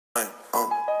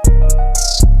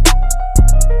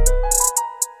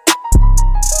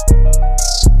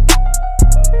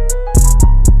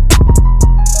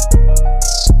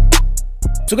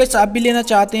So guys, आप भी लेना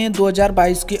चाहते हैं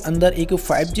 2022 के अंदर एक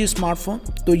 5G स्मार्टफोन,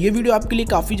 तो ये वीडियो आपके लिए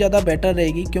काफ़ी ज़्यादा बेटर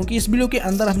रहेगी, क्योंकि इस वीडियो के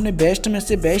अंदर हमने बेस्ट में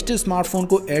से बेस्ट स्मार्टफोन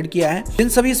को ऐड किया है। इन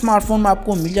सभी स्मार्टफोन में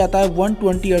आपको मिल जाता है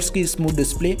 120 हर्ट्ज की स्मूथ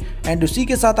डिस्प्ले एंड उसी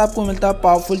के साथ आपको मिलता है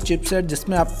पावरफुल चिपसेट,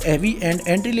 जिसमें आप हैवी एंड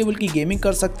एंट्री लेवल की गेमिंग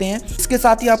कर सकते हैं। इसके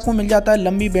साथ ही आपको मिल जाता है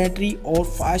लंबी बैटरी और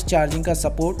फास्ट चार्जिंग का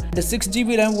सपोर्ट।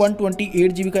 6GB रैम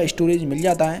 128GB का स्टोरेज मिल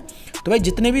जाता है। तो भाई,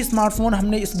 जितने भी स्मार्टफोन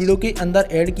हमने इस वीडियो के अंदर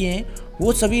ऐड किए हैं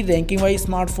वो सभी रैंकिंग वाइज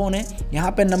स्मार्टफोन है।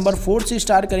 यहाँ पे नंबर 4 से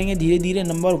स्टार्ट करेंगे, धीरे धीरे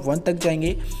नंबर 1 तक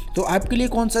जाएंगे। तो आपके लिए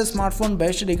कौन सा स्मार्टफोन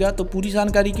बेस्ट रहेगा, तो पूरी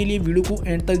जानकारी के लिए वीडियो को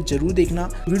एंड तक जरूर देखना।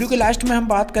 वीडियो के लास्ट में हम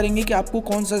बात करेंगे कि आपको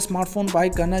कौन सा स्मार्टफोन बाय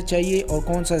करना चाहिए और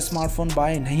कौन सा स्मार्टफोन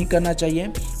बाय नहीं करना चाहिए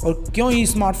और क्यों ही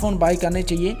स्मार्टफोन बाय करने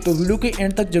चाहिए, तो वीडियो के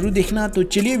एंड तक जरूर देखना। तो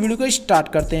चलिए वीडियो को स्टार्ट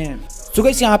करते हैं। सो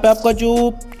गाइस, यहाँ पे आपका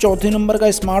जो चौथे नंबर का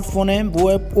स्मार्टफोन है वो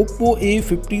है Oppo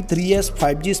A53s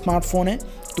 5G स्मार्टफोन है।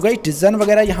 तो गाइस, डिज़ाइन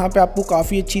वगैरह यहाँ पे आपको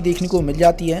काफ़ी अच्छी देखने को मिल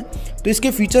जाती है। तो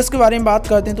इसके फीचर्स के बारे में बात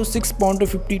करते हैं तो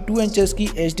 6.52 इंचेस की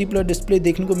HD+ डिस्प्ले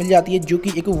देखने को मिल जाती है, जो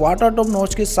कि एक वाटर टॉप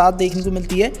नॉच के साथ देखने को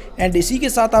मिलती है एंड इसी के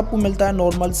साथ आपको मिलता है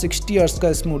नॉर्मल 60 हर्ट्ज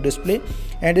का स्मूथ डिस्प्ले।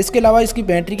 एंड इसके अलावा इसकी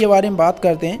बैटरी के बारे में बात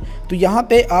करते हैं तो यहाँ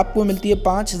पे आपको मिलती है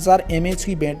 5000 mAh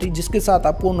की बैटरी, जिसके साथ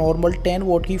आपको नॉर्मल 10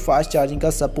 वॉट की फास्ट चार्जिंग का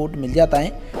सपोर्ट मिल जाता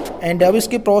है। एंड अब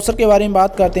इसके प्रोसेसर के बारे में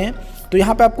बात करते हैं तो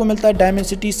यहाँ पे आपको मिलता है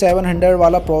Dimensity 700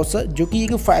 वाला प्रोसेसर, जो कि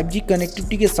एक 5G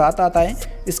कनेक्टिविटी के साथ आता है।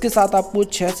 इसके साथ आपको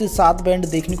 6 से 7 बैंड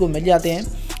देखने को मिल जाते हैं।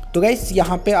 तो गाइस,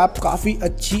 यहाँ पे आप काफ़ी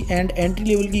अच्छी एंड एंट्री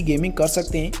लेवल की गेमिंग कर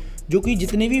सकते हैं, जो कि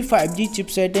जितने भी 5G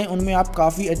चिपसेट हैं उनमें आप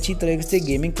काफ़ी अच्छी तरीके से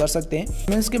गेमिंग कर सकते हैं।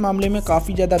 परफॉर्मेंस के मामले में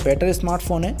काफ़ी ज़्यादा बेटर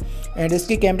स्मार्टफोन है। एंड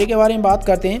इसके कैमरे के बारे में बात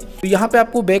करते हैं तो यहाँ पे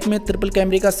आपको बैक में ट्रिपल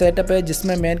कैमरे का सेटअप है,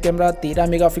 जिसमें मेन कैमरा 13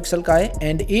 मेगापिक्सल का है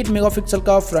एंड 8 मेगापिक्सल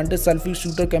का फ्रंट सेल्फी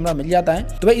शूटर कैमरा मिल जाता है।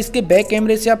 तो भाई, इसके बैक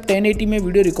कैमरे से आप 1080 में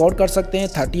वीडियो रिकॉर्ड कर सकते हैं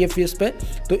 30 FPS पे।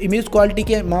 तो इमेज क्वालिटी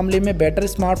के मामले में बेटर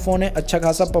स्मार्टफोन है, अच्छा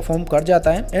खासा परफॉर्म कर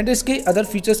जाता है। एंड इसके अदर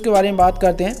फीचर्स के बारे में बात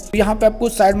करते हैं तो यहाँ पे आपको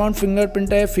साइड माउंट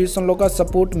फिंगरप्रिंट है, फेस अनलॉक का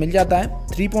सपोर्ट मिल जाता है,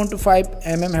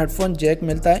 3.5mm हेडफोन जैक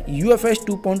मिलता है, UFS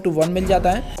 2.1 मिल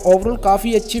जाता है। ओवरऑल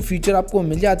काफ़ी अच्छे फीचर आपको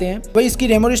मिल जाते हैं। भाई, इसकी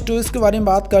रैम और स्टोरेज के बारे में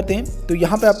बात करते हैं तो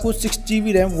यहाँ पे आपको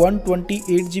 6GB रैम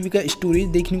 128GB का स्टोरेज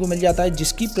देखने को मिल जाता है,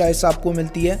 जिसकी प्राइस आपको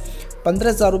मिलती है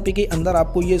 15,000 रुपये के अंदर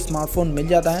आपको ये स्मार्टफोन मिल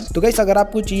जाता है। तो गाइस, अगर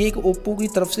आपको चाहिए एक ओप्पो की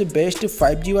तरफ से बेस्ट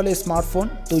 5G वाले स्मार्टफोन,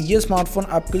 तो ये स्मार्टफोन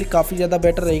आपके लिए काफ़ी ज़्यादा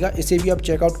बेटर रहेगा, इसे भी आप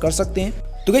चेकआउट कर सकते हैं।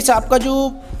 तो गाइस, आपका जो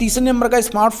तीसरे नंबर का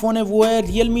स्मार्टफोन है वो है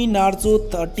Realme Narzo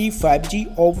 30 5G।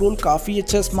 ओवरऑल काफ़ी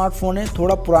अच्छा स्मार्टफोन है,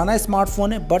 थोड़ा पुराना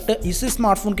स्मार्टफोन है, बट इस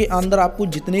स्मार्टफोन के अंदर आपको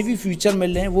जितने भी फीचर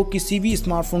मिल रहे हैं वो किसी भी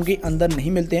स्मार्टफोन के अंदर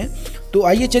नहीं मिलते हैं। तो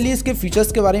आइए चलिए इसके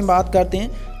फीचर्स के बारे में बात करते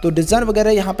हैं। तो डिज़ाइन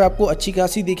वगैरह यहाँ पे आपको अच्छी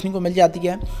खासी देखने को मिल जाती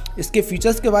है। इसके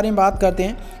फीचर्स के बारे में बात करते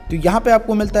हैं तो यहाँ पे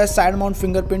आपको मिलता है side mount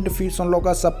fingerprint, face unlock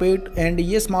का सपोर्ट एंड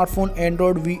ये स्मार्टफोन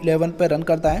Android V11 पे रन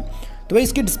करता है। तो भाई,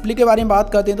 इसकी डिस्प्ले के बारे में बात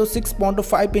करते हैं तो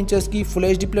 6.5 इंचेस की फुल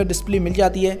HD+ डिस्प्ले मिल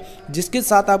जाती है, जिसके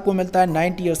साथ आपको मिलता है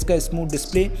 90 हर्ट्ज का स्मूथ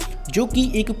डिस्प्ले, जो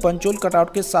कि एक पंचोल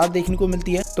कटआउट के साथ देखने को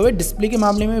मिलती है। तो भाई, डिस्प्ले के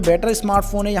मामले में बेटर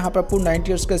स्मार्टफोन है, यहाँ पे आपको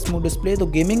 90 हर्ट्ज का स्मूथ डिस्प्ले, तो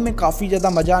गेमिंग में काफ़ी ज़्यादा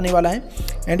मजा आने वाला है।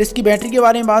 एंड इसकी बैटरी के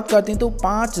बारे में बात करते हैं तो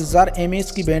 5000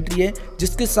 mAh की बैटरी है,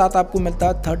 जिसके साथ आपको मिलता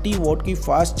है 30 वॉट की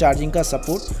फास्ट चार्जिंग का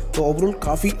सपोर्ट। तो ओवरऑल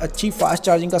काफ़ी अच्छी फास्ट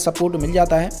चार्जिंग का सपोर्ट मिल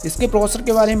जाता है। इसके प्रोसेसर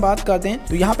के बारे में बात करते हैं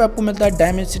तो यहाँ पे आपको मिलता है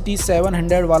Dimensity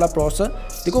 700 वाला प्रोसेसर,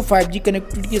 देखो 5G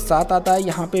कनेक्टिविटी के साथ आता है।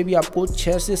 यहाँ पे भी आपको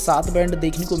 6 से 7 बैंड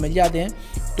देखने को मिल जाते हैं,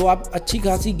 तो आप अच्छी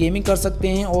खासी गेमिंग कर सकते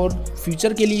हैं और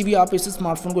फ्यूचर के लिए भी आप इस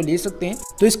स्मार्टफोन को ले सकते हैं।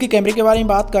 तो इसके कैमरे के बारे में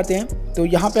बात करते हैं तो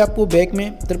यहाँ पे आपको बैक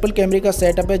में ट्रिपल कैमरे का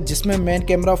सेटअप है, जिसमें मेन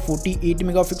कैमरा 48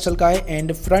 मेगापिक्सल का है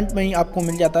एंड फ्रंट में ही आपको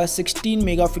मिल जाता है 16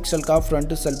 मेगापिक्सल का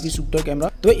फ्रंट सेल्फी शूटर कैमरा।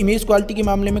 तो इमेज क्वालिटी के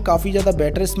मामले में काफ़ी ज़्यादा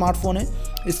बेटर स्मार्टफोन है।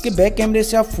 इसके बैक कैमरे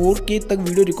से आप 4K तक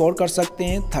वीडियो रिकॉर्ड कर सकते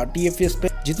हैं 30 FPS पे।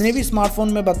 जितने भी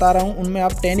स्मार्टफोन मैं बता रहा हूँ उनमें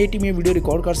आप 1080 में वीडियो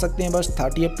रिकॉर्ड कर सकते हैं बस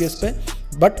 30 FPS पे,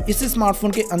 बट इस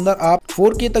स्मार्टफोन के अंदर आप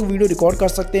 4K तक वीडियो रिकॉर्ड कर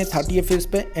सकते हैं 30 FPS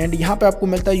पे। एंड यहाँ पे आपको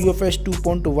मिलता है UFS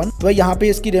 2.1। तो यहाँ पे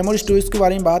इसकी रैम और स्टोरेज के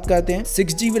बारे में बात करते हैं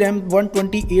 6GB रैम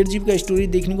 128GB का स्टोरेज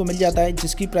देखने को मिल जाता है,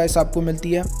 जिसकी प्राइस आपको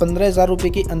मिलती है 15,000 रुपये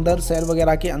के अंदर, सेल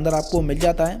वगैरह के अंदर आपको मिल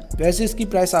जाता है। वैसे इसकी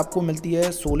प्राइस आपको मिलती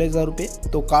है 16,000 रुपये,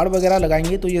 तो कार्ड वगैरह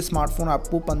लगाएंगे तो ये स्मार्टफोन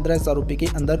आपको 15,000 रुपये के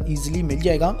अंदर ईजिली मिल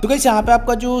जाएगा। तो गाइस, यहाँ पे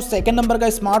आपका जो सेकंड नंबर का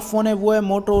स्मार्टफोन है वो है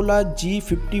Motorola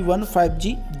G51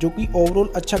 5G, जो कि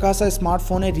ओवरऑल अच्छा खासा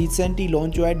स्मार्टफोन है, रिसेंटली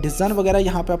लॉन्च हुआ है। डिज़ाइन वगैरह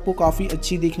यहाँ पे आपको काफ़ी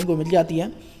अच्छी देखने को मिल जाती है।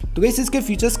 तो गाइस, इसके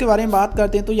फीचर्स के बारे में बात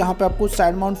करते हैं तो यहाँ पे आपको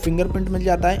साइड माउंट फिंगरप्रिंट मिल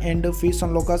जाता है एंड फेस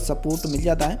अनलॉक का सपोर्ट मिल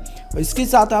जाता है, और इसके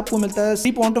साथ आपको मिलता है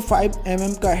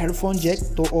 3.5mm का हेडफोन जैक।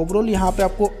 तो ओवरऑल यहाँ पे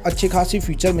आपको अच्छे खासी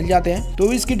फीचर मिल जाते हैं।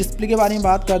 तो इसकी डिस्प्ले के बारे में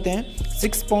बात करते हैं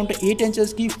 6.8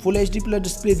 इंचेस की फुल HD+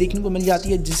 डिस्प्ले देखने को मिल जाती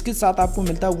है, जिसके साथ आपको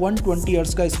मिलता है 120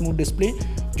 हर्ट्ज का स्मूथ डिस्प्ले,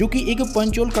 जो कि एक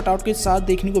पंच होल कटआउट के साथ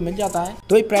देखने को मिल जाता है।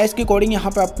 तो प्राइस के अकॉर्डिंग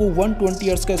यहाँ पे आपको 120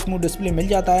 हर्ट्ज का स्मूथ डिस्प्ले मिल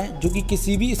जाता है, जो कि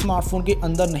किसी भी स्मार्टफोन के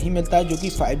अंदर नहीं मिलता है, जो कि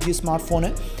 5G स्मार्टफोन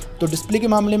है। तो डिस्प्ले के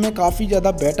मामले में काफ़ी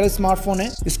ज़्यादा बेटर स्मार्टफोन है।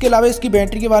 इसके अलावा इसकी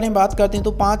बैटरी के बारे में बात करते हैं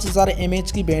तो 5000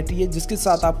 mAh की बैटरी है, जिसके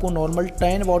साथ आपको नॉर्मल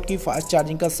 10 वाट की फास्ट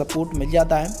चार्जिंग का सपोर्ट मिल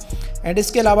जाता है। एंड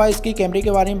इसके अलावा इसके कैमरे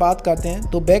के बारे में बात करते हैं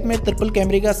तो बैक में ट्रिपल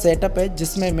कैमरे का सेटअप है,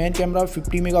 जिसमें मेन कैमरा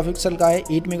 50 मेगापिक्सल का है,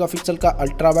 8 मेगापिक्सल का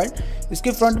अल्ट्रा वाइड।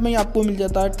 इसके फ्रंट में आपको मिल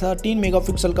जाता है 13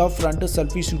 मेगापिक्सल का फ्रंट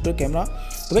सेल्फी शूटर कैमरा।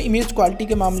 तो भाई इमेज क्वालिटी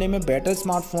के मामले में बेटर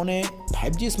स्मार्टफोन है,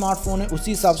 5G स्मार्टफोन है,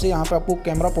 उसी हिसाब से यहाँ पे आपको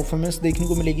कैमरा परफॉर्मेंस देखने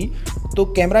को मिलेगी। तो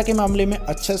कैमरा के मामले में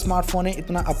अच्छा स्मार्टफोन है,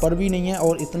 इतना अपर भी नहीं है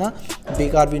और इतना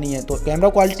बेकार भी नहीं है, तो कैमरा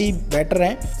क्वालिटी बेटर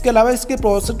है। इसके अलावा इसके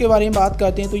प्रोसेसर के बारे में बात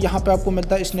करते हैं तो यहाँ पे आपको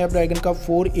मिलता है स्नैपड्रैगन का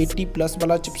 480 प्लस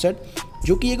वाला चिपसेट,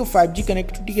 जो कि एक 5G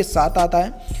कनेक्टिविटी के साथ आता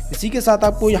है। इसी के साथ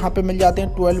आपको यहाँ पे मिल जाते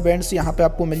हैं 12 बैंड्स यहाँ पे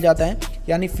आपको मिल जाता है,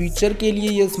 यानी फीचर के लिए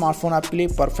ये स्मार्टफोन आपके लिए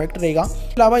परफेक्ट रहेगा।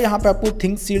 इसके अलावा यहाँ पे आपको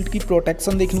थिंक शील्ड की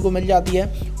प्रोटेक्शन देखने को मिल जाती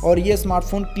है और ये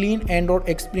स्मार्टफोन क्लीन एंड्रॉइड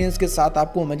एक्सपीरियंस के साथ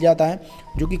आपको मिल जाता है,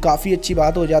 जो कि काफ़ी अच्छी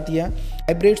बात हो जाती है।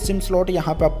 हाइब्रिड सिम स्लॉट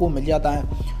यहाँ पे आपको मिल जाता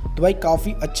है। तो भाई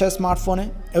काफ़ी अच्छा स्मार्टफोन है।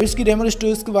 अब इसकी रैम और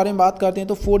स्टोरेज के बारे में बात करते हैं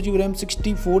तो 4GB रैम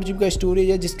 64GB का स्टोरेज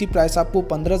है, जिसकी प्राइस आपको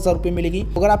 15,000 रुपये मिलेगी।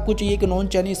 अगर आपको चाहिए कि non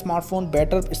Chinese smartphone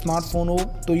better smartphone हो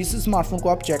तो इस स्मार्टफोन को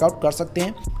आप चेकआउट कर सकते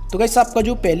हैं। तो गाइस आपका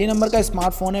जो पहले नंबर का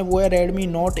स्मार्टफोन है वो है Redmi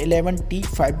Note 11T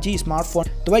 5G smartphone.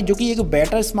 तो भाई जो कि एक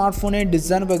बेटर स्मार्टफोन है,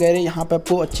 डिज़ाइन वगैरह यहाँ पे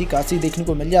आपको अच्छी खासी देखने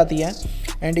को मिल जाती है।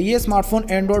 एंड ये स्मार्टफोन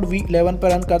एंड्रॉइड V11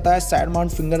 पर रन करता है, साइड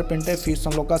माउंट फिंगरप्रिंट है, फेस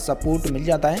अनलॉक का सपोर्ट मिल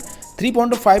जाता है,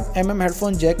 3.5mm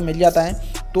हेडफोन जैक मिल जाता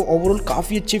है। तो ओवरऑल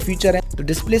काफ़ी अच्छे फीचर हैं। तो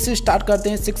डिस्प्ले से स्टार्ट करते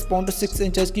हैं 6.6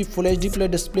 इंचेस की फुल HD प्ले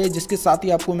डिस्प्ले, जिसके साथ ही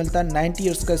आपको मिलता है 90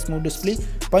 हर्ट्ज का smooth display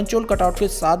punch hole cutout के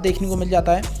साथ देखने को मिल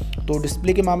जाता है। तो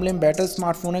डिस्प्ले के मामले में बेटर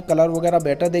स्मार्टफोन है, कलर वगैरह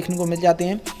बेटर देखने को मिल जाते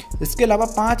हैं। इसके अलावा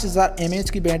 5000 mAh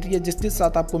की बैटरी है, जिसके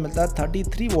साथ आपको मिलता है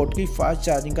 33 वाट की फास्ट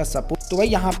चार्जिंग का सपोर्ट। तो भाई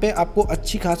यहाँ पे आपको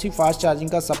अच्छी खासी फास्ट चार्जिंग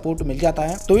का सपोर्ट मिल जाता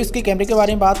है। तो इसके कैमरे के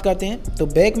बारे में बात करते हैं तो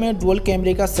बैक में डुअल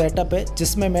कैमरे का सेटअप है,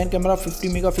 जिसमें मेन कैमरा 50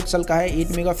 मेगापिक्सल का है,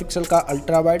 8 मेगापिक्सल का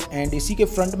अल्ट्रा वाइड। एंड इसी के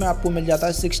फ्रंट में आपको मिल जाता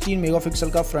है 16 मेगापिक्सल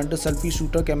का फ्रंट सेल्फी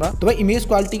शूटर कैमरा। तो भाई इमेज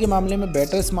क्वालिटी के मामले में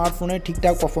बेटर स्मार्टफोन है, ठीक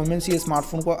ठाक परफॉर्मेंस ये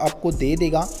स्मार्टफोन को आपको दे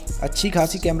देगा, अच्छी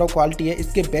खासी कैमरा क्वालिटी है।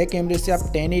 इसके बैक कैमरे से आप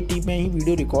 1080 में ही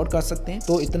वीडियो रिकॉर्ड कर सकते हैं,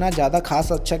 तो इतना ज़्यादा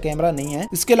खास अच्छा कैमरा नहीं है।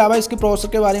 इसके अलावा इसके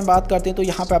प्रोसेसर के बारे में बात करते हैं तो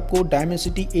यहाँ पे आपको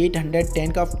Dimensity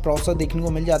 810 का प्रोसेसर देखने को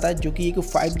मिल जाता है, जो कि एक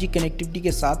 5G कनेक्टिविटी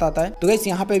के साथ आता है। तो गाइस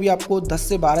यहाँ पे भी आपको 10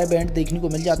 से 12 बैंड देखने को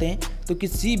मिल जाते हैं, तो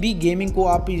किसी भी गेमिंग को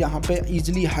आप यहाँ पे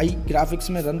इजीली हाई ग्राफिक्स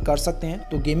में रन कर सकते हैं।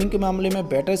 तो गेमिंग के मामले में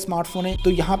बेटर स्मार्टफोन है।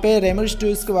 तो यहाँ पे रैम और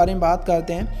स्टोरेज के बारे में बात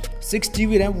करते हैं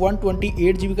 6GB रैम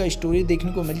 128GB का स्टोरेज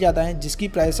देखने को मिल जाता है, जिसकी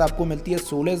प्राइस आपको मिलती है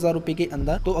 16,000 रुपये के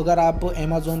अंदर। तो अगर आप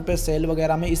अमेजोन पे सेल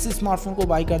वगैरह में इस स्मार्टफोन को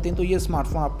बाई करते हैं तो ये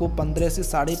स्मार्टफोन आपको 15 से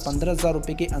 15,500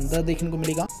 रुपये के अंदर देखने को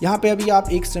मिलेगा। यहाँ पे अभी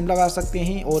आप एक सिम लगा सकते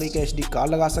हैं और एक SD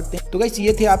कार्ड लगा सकते हैं। तो गाइस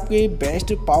ये थे आपके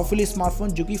बेस्ट पावरफुल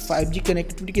स्मार्टफोन जो कि 5G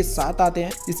कनेक्टिविटी के साथ आते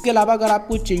हैं। इसके अलावा अगर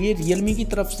आपको चाहिए Realme की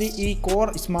तरफ से एक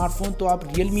और स्मार्टफोन तो आप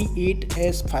Realme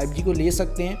 8S 5G को ले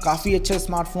सकते हैं, काफी अच्छा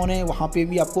स्मार्टफोन है। वहाँ पे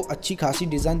भी आपको अच्छी खासी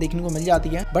डिजाइन देखने को मिल जाती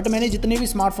है। बट मैंने जितने भी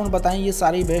स्मार्टफोन बताए ये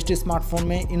सारे बेस्ट स्मार्टफोन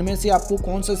में, इनमें से आपको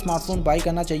कौन सा स्मार्टफोन बाई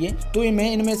करना चाहिए? तो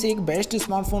मैं इनमें से एक बेस्ट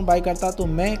स्मार्टफोन बाई करता तो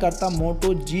मैं करता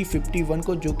Moto G51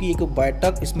 को, जो कि एक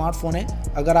बेटर स्मार्टफोन है।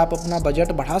 अगर आप अपना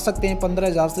बजट बढ़ा सकते हैं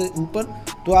 15,000 से ऊपर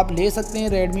तो आप ले सकते हैं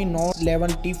Redmi Note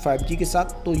 11T 5G के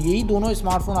साथ। तो यही दोनों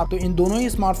स्मार्टफोन आप, तो इन दोनों ही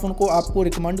स्मार्टफोन को आपको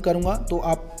रिकमेंड करूंगा। तो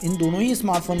आप इन दोनों ही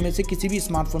स्मार्टफोन में से किसी भी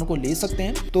स्मार्टफोन को ले सकते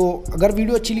हैं। तो अगर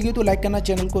वीडियो अच्छी लगी तो लाइक करना,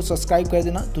 चैनल को सब्सक्राइब कर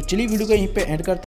देना। तो चलिए वीडियो को यहीं पे एंड करते हैं।